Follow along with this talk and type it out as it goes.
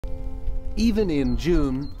Even in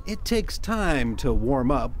June, it takes time to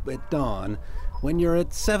warm up at dawn when you're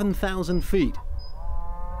at 7,000 feet.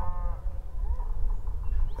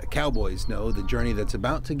 The cowboys know the journey that's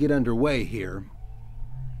about to get underway here.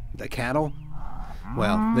 The cattle?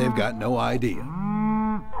 Well, they've got no idea.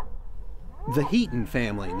 The Heaton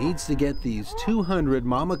family needs to get these 200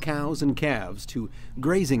 mama cows and calves to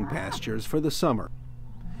grazing pastures for the summer.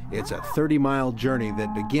 It's a 30-mile journey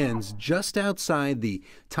that begins just outside the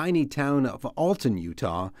tiny town of Alton,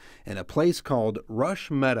 Utah, in a place called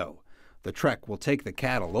Rush Meadow. The trek will take the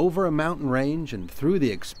cattle over a mountain range and through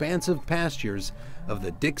the expansive pastures of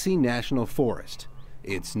the Dixie National Forest.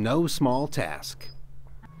 It's no small task.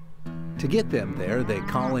 To get them there, they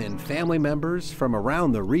call in family members from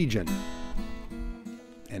around the region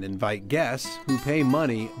and invite guests who pay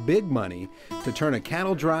money, big money, to turn a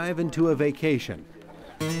cattle drive into a vacation.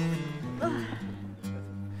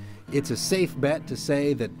 It's a safe bet to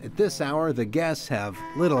say that at this hour, the guests have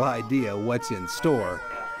little idea what's in store.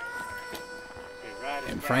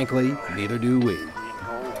 And frankly, neither do we.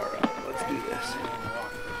 Let's do this.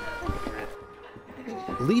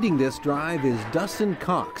 Leading this drive is Dustin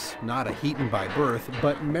Cox, not a Heaton by birth,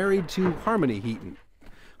 but married to Harmony Heaton.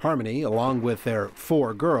 Harmony, along with their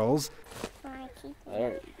 4 girls,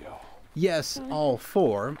 there you go. Yes, all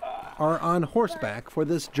 4, are on horseback for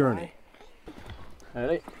this journey.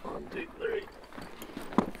 Ready? 1, 2, 3.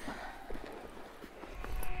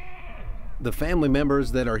 The family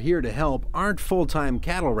members that are here to help aren't full-time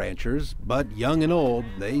cattle ranchers, but young and old,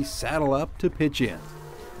 they saddle up to pitch in.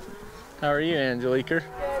 How are you, Angelica?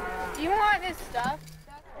 Good. Do you want this stuff?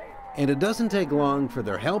 And it doesn't take long for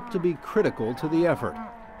their help to be critical to the effort.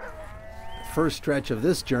 The first stretch of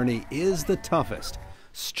this journey is the toughest,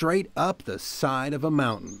 straight up the side of a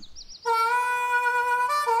mountain.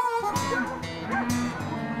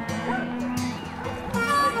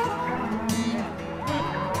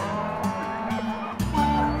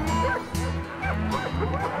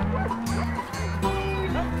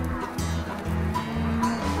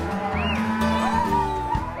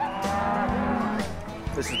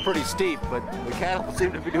 This is pretty steep, but the cattle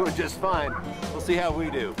seem to be doing just fine. We'll see how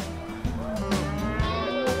we do.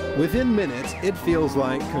 Within minutes, it feels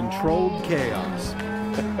like controlled chaos.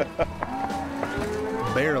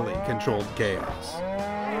 Barely controlled chaos.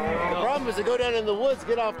 The problem is to go down in the woods,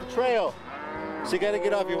 get off the trail. So you got to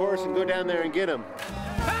get off your horse and go down there and get them.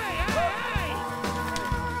 Hey, hey, hey!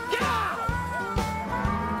 Get out!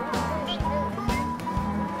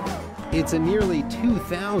 It's a nearly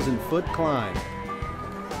 2,000-foot climb.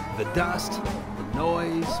 The dust, the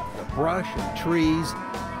noise, the brush and trees,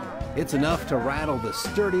 it's enough to rattle the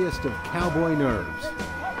sturdiest of cowboy nerves.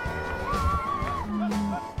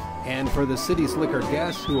 And for the city slicker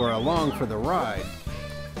guests who are along for the ride,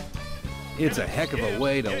 it's a heck of a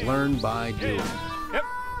way to learn by doing. Yep.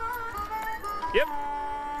 Yep.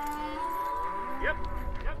 Yep.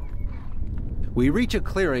 Yep. We reach a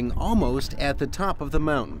clearing almost at the top of the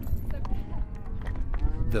mountain.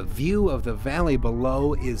 The view of the valley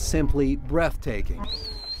below is simply breathtaking.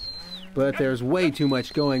 But there's way too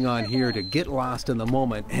much going on here to get lost in the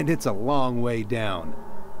moment, and it's a long way down.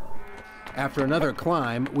 After another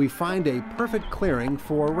climb, we find a perfect clearing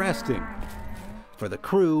for resting. For the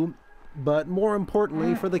crew, but more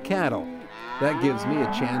importantly for the cattle. That gives me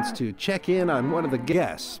a chance to check in on one of the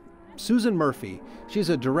guests, Susan Murphy. She's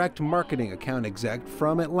a direct marketing account exec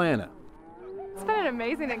from Atlanta. It's been an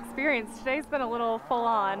amazing experience. Today's been a little full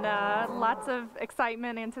on. Lots of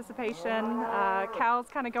excitement, anticipation, cows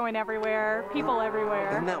kind of going everywhere, people everywhere.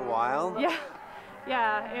 Isn't that wild?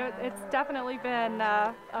 Yeah, it's definitely been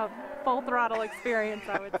a full throttle experience,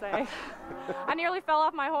 I would say. I nearly fell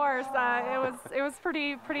off my horse. It was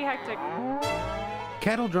pretty hectic.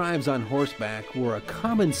 Cattle drives on horseback were a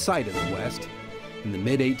common sight in the West. In the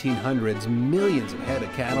mid-1800s, millions of head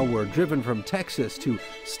of cattle were driven from Texas to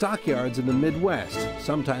stockyards in the Midwest,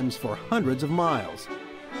 sometimes for hundreds of miles.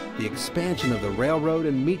 The expansion of the railroad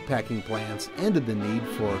and meatpacking plants ended the need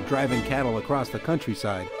for driving cattle across the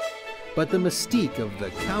countryside. But the mystique of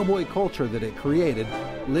the cowboy culture that it created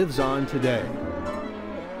lives on today.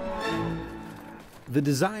 The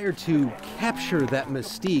desire to capture that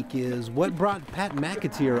mystique is what brought Pat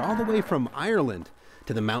McAteer all the way from Ireland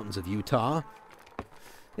to the mountains of Utah.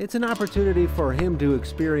 It's an opportunity for him to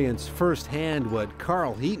experience firsthand what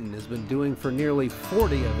Carl Heaton has been doing for nearly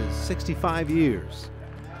 40 of his 65 years.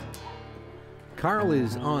 Carl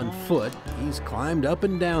is on foot. He's climbed up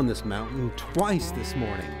and down this mountain twice this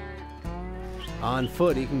morning. On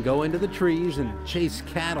foot, he can go into the trees and chase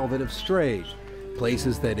cattle that have strayed,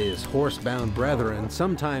 places that his horse-bound brethren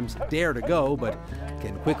sometimes dare to go, but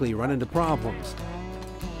can quickly run into problems.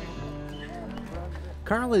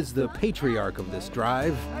 Carl is the patriarch of this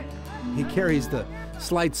drive. He carries the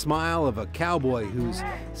slight smile of a cowboy who's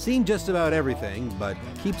seen just about everything, but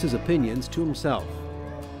keeps his opinions to himself.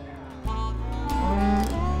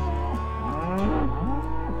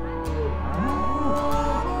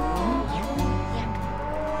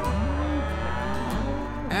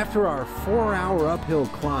 After our 4-hour uphill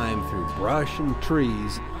climb through brush and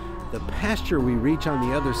trees, the pasture we reach on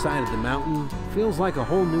the other side of the mountain feels like a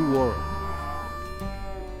whole new world.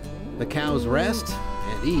 The cows rest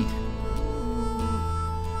and eat.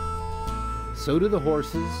 So do the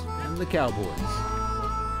horses and the cowboys.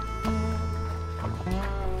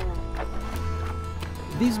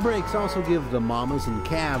 These breaks also give the mamas and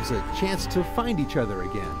calves a chance to find each other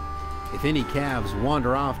again. If any calves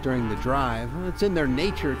wander off during the drive, it's in their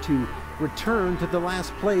nature to return to the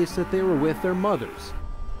last place that they were with their mothers.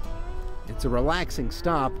 It's a relaxing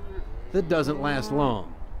stop that doesn't last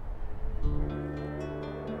long.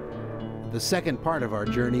 The second part of our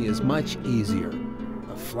journey is much easier.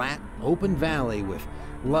 A flat, open valley with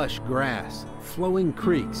lush grass, flowing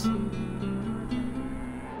creeks.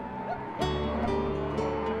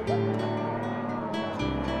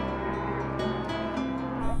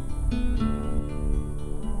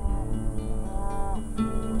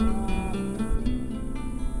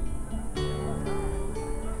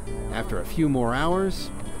 After a few more hours,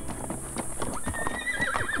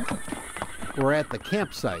 we're at the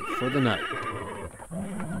campsite for the night.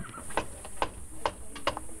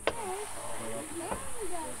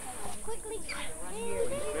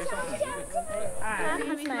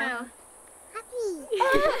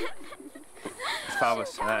 It's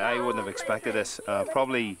fabulous. I wouldn't have expected this.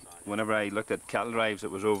 Probably whenever I looked at cattle drives,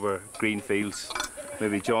 it was over green fields.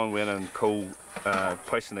 Maybe John Wayne and Co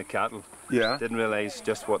pushing the cattle. Yeah. Didn't realise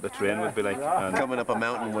just what the terrain would be like. And Coming up a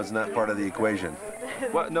mountain was not part of the equation.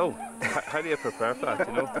 well, no. How do you prepare for that,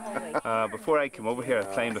 you know? Before I came over here, I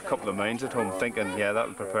climbed a couple of mounds at home thinking, yeah,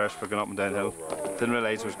 that'll prepare us for going up and downhill. Didn't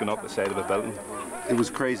realise it was going up the side of a building. It was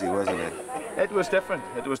crazy, wasn't it? It was different.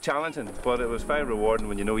 It was challenging, but it was very rewarding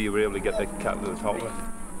when you know you were able to get the cattle to the top of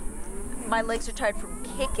it. My legs are tired from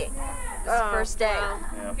kicking this first day.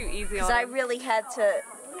 Too easy Because on I him. really had to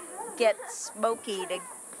get Smokey to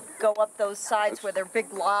go up those sides where they're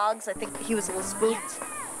big logs. I think he was a little spooked.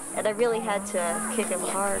 And I really had to kick him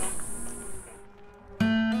hard.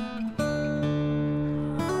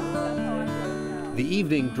 The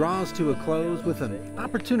evening draws to a close with an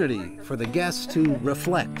opportunity for the guests to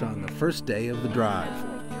reflect on the first day of the drive.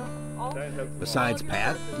 Besides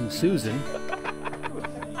Pat and Susan,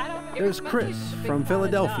 there's Chris from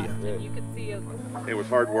Philadelphia, It was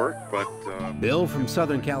hard work, but Bill from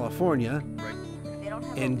Southern California,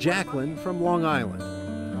 and Jacqueline from Long Island.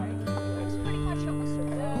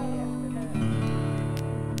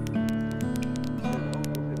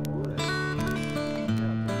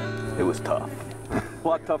 It was tough. A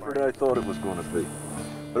lot tougher than I thought it was going to be.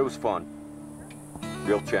 But it was fun.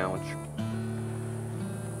 Real challenge.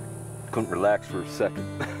 Couldn't relax for a second.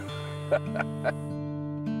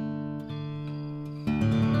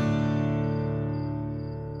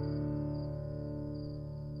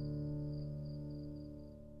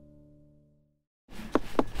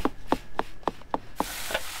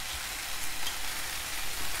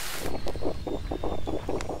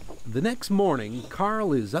 The next morning,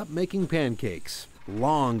 Carl is up making pancakes,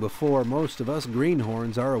 long before most of us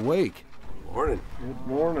greenhorns are awake. Morning. good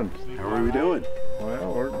morning. How are we doing?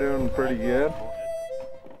 Well, we're doing pretty good.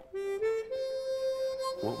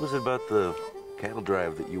 What was it about the cattle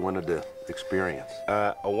drive that you wanted to experience?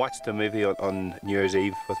 I watched a movie on New Year's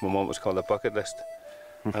Eve with my mum. It was called A Bucket List.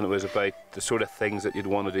 And it was about the sort of things that you'd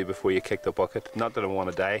want to do before you kick the bucket. Not that I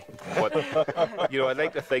want to die, but you know, I'd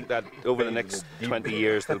like to think that over the next 20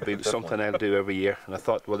 years there'll be something I'll do every year. And I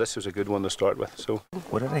thought, well, this was a good one to start with. So,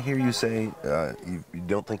 What did I hear you say? You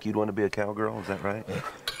don't think you'd want to be a cowgirl? Is that right?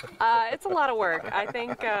 It's a lot of work. I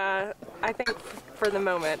think for the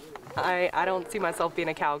moment, I don't see myself being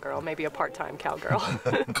a cowgirl. Maybe a part-time cowgirl.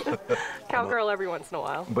 Cowgirl every once in a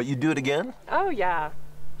while. But you do it again? Oh yeah.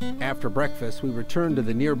 After breakfast, we returned to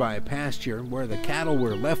the nearby pasture where the cattle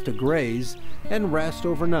were left to graze and rest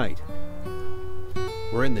overnight.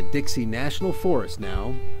 We're in the Dixie National Forest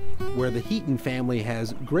now, where the Heaton family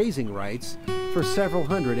has grazing rights for several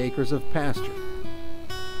hundred acres of pasture.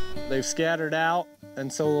 They've scattered out,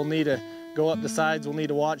 and so we'll need to go up the sides. We'll need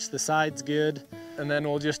to watch the sides good, and then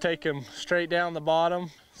we'll just take them straight down the bottom.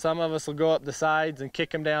 Some of us will go up the sides and kick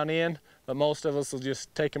them down in, but most of us will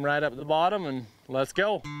just take them right up the bottom and let's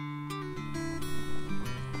go.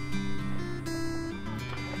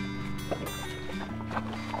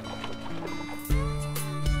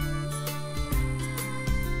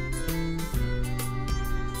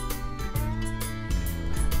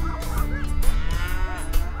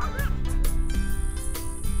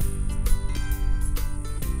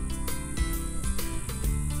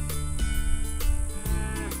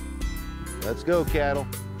 Let's go, cattle.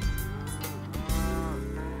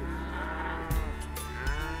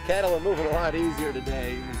 Cattle are moving a lot easier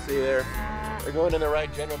today. You can see they're going in the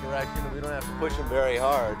right general direction, and we don't have to push them very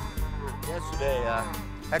hard. Yesterday,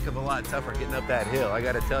 heck of a lot tougher getting up that hill, I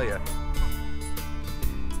gotta tell you.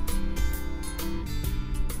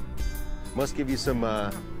 Must give you some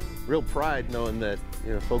real pride knowing that,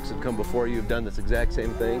 you know, folks that come before you have done this exact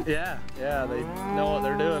same thing. Yeah, they know what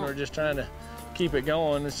they're doing. We're just trying to keep it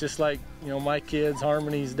going. It's just like, you know, my kids,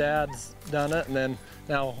 Harmony's dad's done it, and then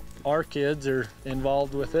now our kids are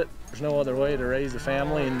involved with it. There's no other way to raise a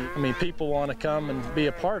family, and I mean, people want to come and be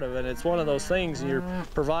a part of it. It's one of those things, you're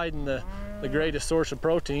providing the greatest source of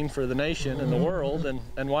protein for the nation and the world,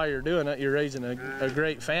 and while you're doing it, you're raising a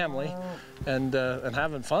great family and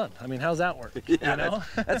having fun. I mean, how's that work? Yeah, you know?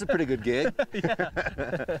 that's a pretty good gig. Yeah.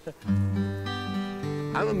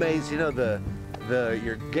 I'm amazed, you know,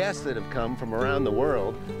 your guests that have come from around the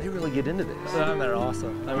world, they really get into this. They're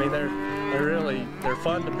awesome. I mean, they're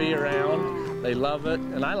fun to be around. They love it,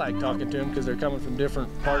 and I like talking to them because they're coming from different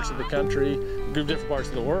parts of the country, different parts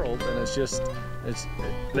of the world, and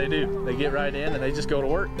they get right in and they just go to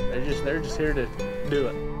work. They're just here to do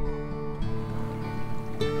it.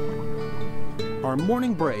 Our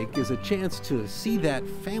morning break is a chance to see that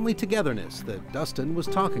family togetherness that Dustin was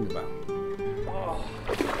talking about. Oh.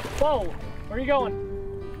 Whoa, where are you going?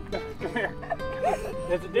 Come here.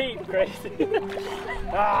 It's deep, crazy.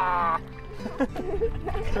 Ah!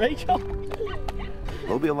 Rachel?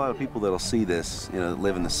 There'll be a lot of people that'll see this, you know, that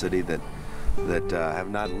live in the city that have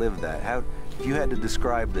not lived that. If you had to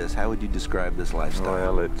describe this, how would you describe this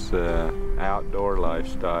lifestyle? Well, it's outdoor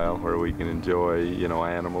lifestyle where we can enjoy, you know,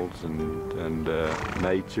 animals and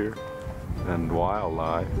nature and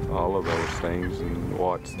wildlife, all of those things, and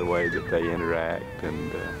watch the way that they interact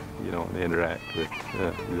and, you know, interact with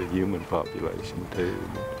the human population too.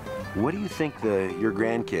 What do you think your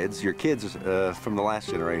grandkids, your kids from the last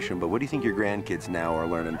generation, but what do you think your grandkids now are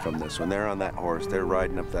learning from this? When they're on that horse, they're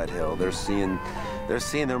riding up that hill, they're seeing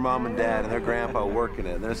their mom and dad and their grandpa working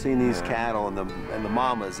it, and they're seeing these cattle and the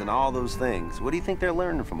mamas and all those things. What do you think they're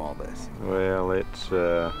learning from all this? Well, it's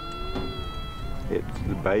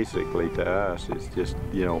basically, to us, it's just,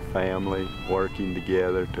 you know, family working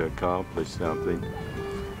together to accomplish something.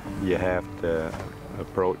 You have to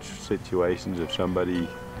approach situations if somebody,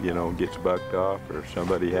 you know, gets bucked off or if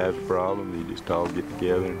somebody has a problem, you just all get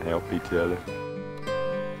together and help each other.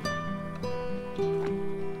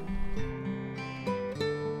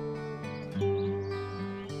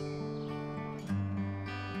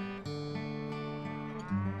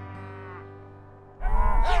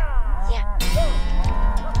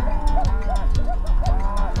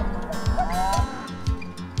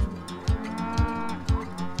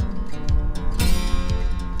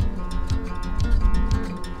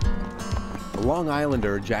 Long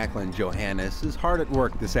Islander Jacqueline Johannes is hard at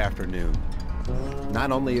work this afternoon.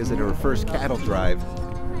 Not only is it her first cattle drive,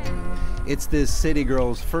 it's this city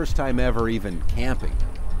girl's first time ever even camping.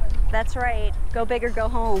 That's right. Go big or go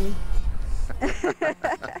home.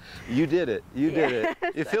 You did it. You did it.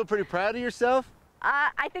 You feel pretty proud of yourself?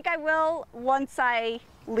 I think I will once I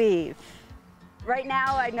leave. Right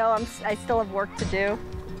now, I know I still have work to do.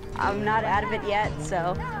 I'm not out of it yet,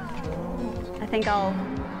 so I think I'll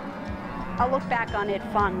look back on it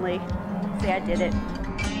fondly. Say I did it.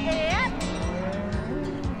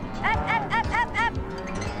 Up.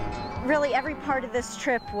 Really, every part of this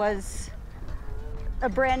trip was a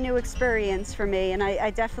brand new experience for me, and I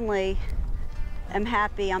definitely am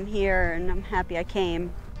happy I'm here, and I'm happy I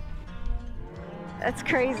came. That's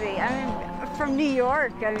crazy. I mean, from New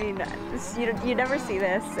York, I mean, you never see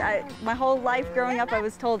this. My whole life growing up, I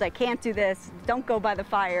was told I can't do this. Don't go by the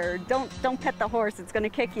fire. Don't pet the horse. It's going to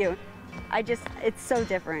kick you. It's so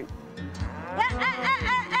different.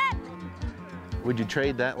 Would you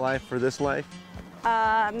trade that life for this life?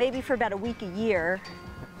 Maybe for about a week a year,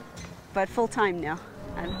 but full-time now.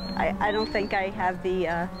 I don't think I have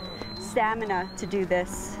the stamina to do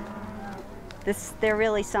this. They're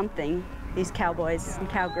really something, these cowboys and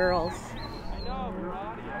cowgirls.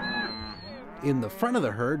 In the front of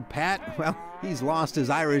the herd, Pat, well, he's lost his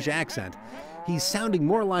Irish accent. He's sounding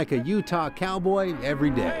more like a Utah cowboy every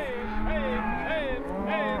day.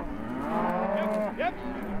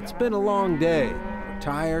 It's been a long day. We're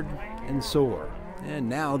tired and sore. And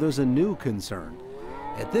now there's a new concern.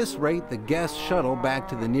 At this rate, the guest shuttle back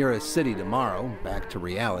to the nearest city tomorrow, back to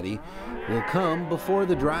reality, will come before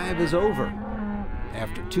the drive is over.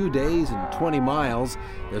 After 2 days and 20 miles,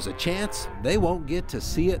 there's a chance they won't get to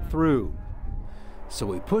see it through. So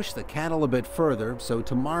we push the cattle a bit further so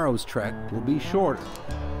tomorrow's trek will be shorter.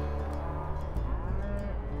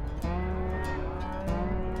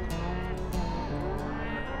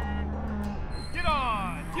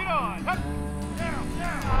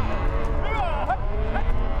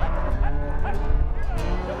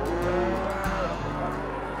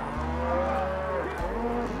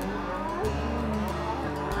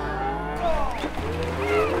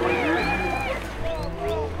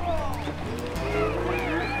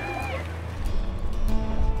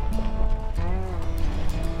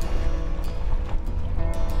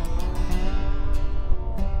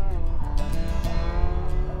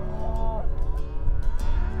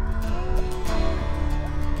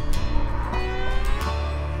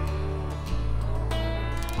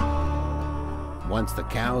 once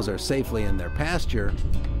the cows are safely in their pasture,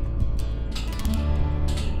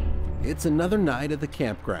 it's another night at the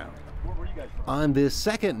campground. On this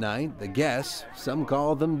second night, the guests, some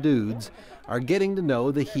call them dudes, are getting to know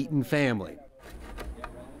the Heaton family.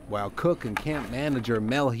 While cook and camp manager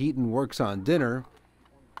Mel Heaton works on dinner,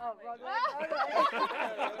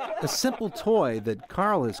 a simple toy that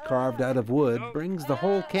Carl has carved out of wood brings the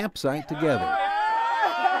whole campsite together.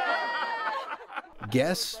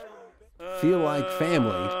 Guests feel like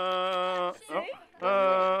family,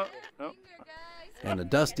 and a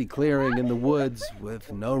dusty clearing in the woods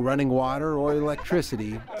with no running water or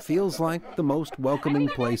electricity feels like the most welcoming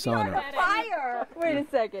place on earth. Fire! Wait a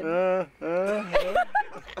second.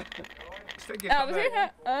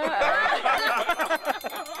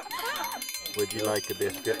 Would you like a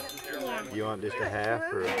biscuit? You want just a half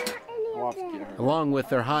or? Along with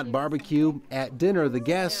their hot barbecue, at dinner the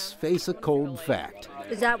guests face a cold fact.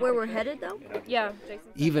 Is that where we're headed, though? Yeah.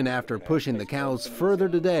 Even after pushing the cows further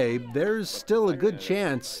today, there's still a good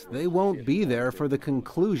chance they won't be there for the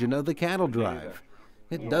conclusion of the cattle drive.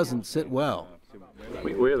 It doesn't sit well.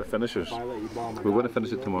 We're the finishers. We're going to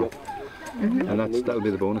finish it tomorrow. And that'll be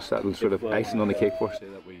the bonus. That'll sort of icing on the cake for us.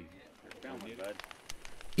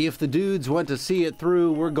 If the dudes want to see it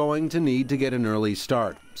through, we're going to need to get an early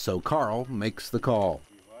start. So Carl makes the call.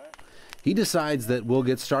 He decides that we'll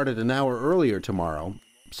get started an hour earlier tomorrow,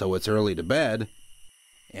 so it's early to bed,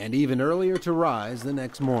 and even earlier to rise the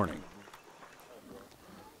next morning.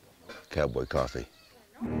 Cowboy coffee.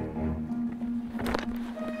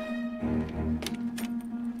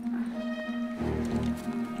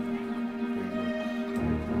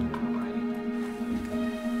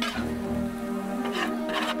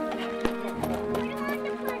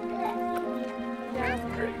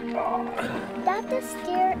 That the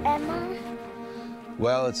steer, Emma?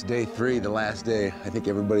 Well, it's day 3, the last day. I think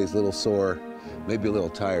everybody's a little sore, maybe a little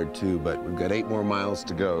tired too, but we've got 8 more miles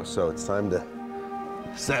to go, so it's time to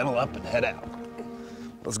saddle up and head out.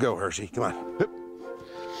 Let's go, Hershey, come on. Hup.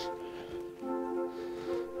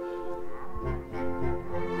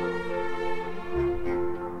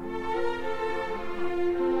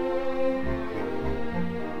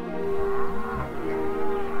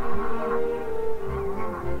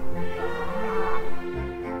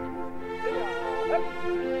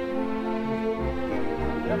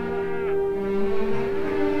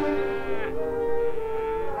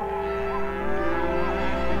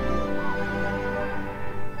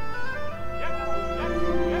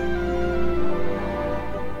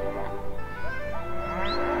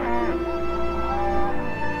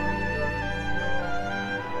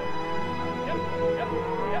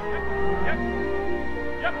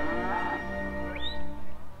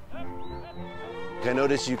 I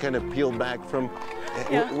noticed you kind of peeled back from.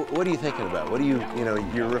 Yeah. What are you thinking about? What are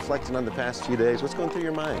you're reflecting on the past few days. What's going through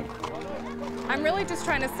your mind? I'm really just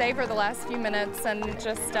trying to savor the last few minutes and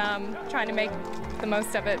just trying to make the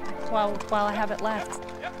most of it while I have it left.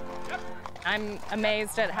 I'm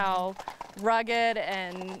amazed at how rugged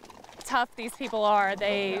and tough these people are.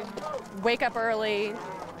 They wake up early,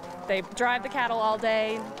 they drive the cattle all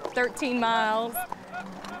day, 13 miles,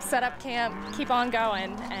 set up camp, keep on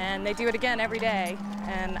going, and they do it again every day.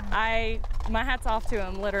 And my hat's off to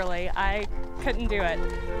them, literally. I couldn't do it.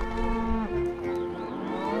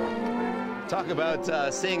 Talk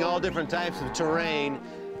about seeing all different types of terrain.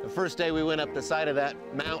 The first day we went up the side of that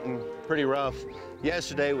mountain, pretty rough.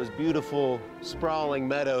 Yesterday was beautiful, sprawling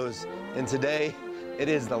meadows, and today it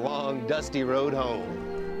is the long, dusty road home.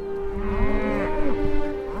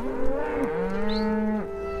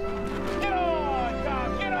 Get on,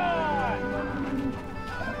 Tom, get on!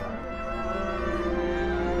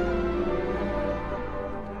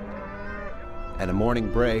 At a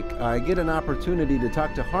morning break, I get an opportunity to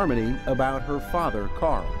talk to Harmony about her father,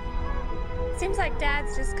 Carl. Seems like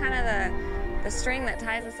Dad's just kind of the string that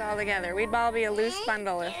ties us all together. We'd all be a loose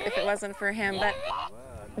bundle if it wasn't for him. But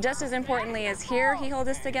just as importantly as here, he holds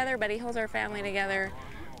us together, but he holds our family together,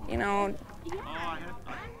 you know,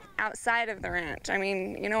 outside of the ranch. I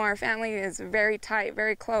mean, you know, our family is very tight,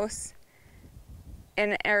 very close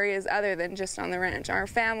in areas other than just on the ranch. Our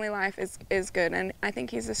family life is good, and I think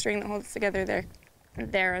he's the string that holds us together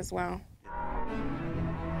there as well.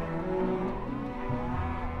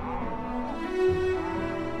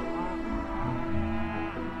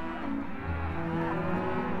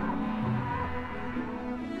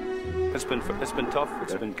 It's been tough,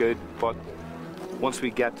 it's been good, but once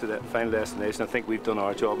we get to the final destination, I think we've done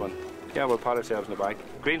our job, and yeah, we'll pat ourselves in the back.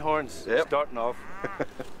 Greenhorns, yep. Starting off.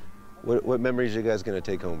 What memories are you guys going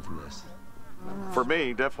to take home from this? For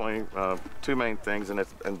me, definitely 2 main things,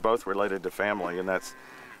 and both related to family, and that's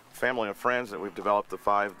family of friends that we've developed,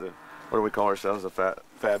 what do we call ourselves? The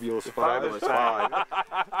Fabulous Five.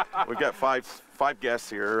 We've got five guests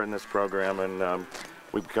here in this program, and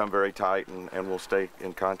we've become very tight, and we'll stay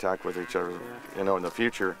in contact with each other, in the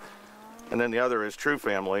future. And then the other is true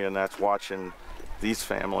family, and that's watching these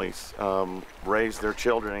families raise their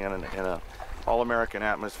children in an all-American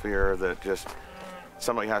atmosphere that just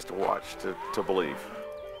somebody has to watch to believe.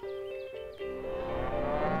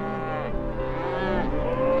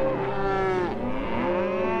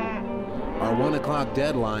 Our 1 o'clock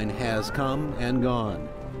deadline has come and gone,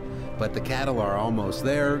 but the cattle are almost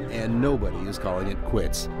there and nobody is calling it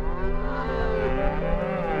quits.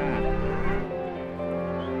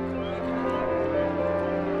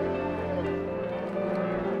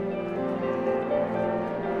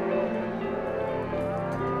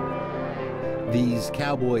 These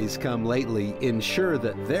cowboys come lately ensure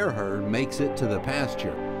that their herd makes it to the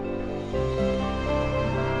pasture.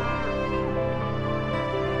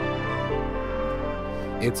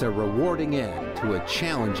 It's a rewarding end to a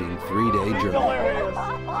challenging 3-day journey. There he is.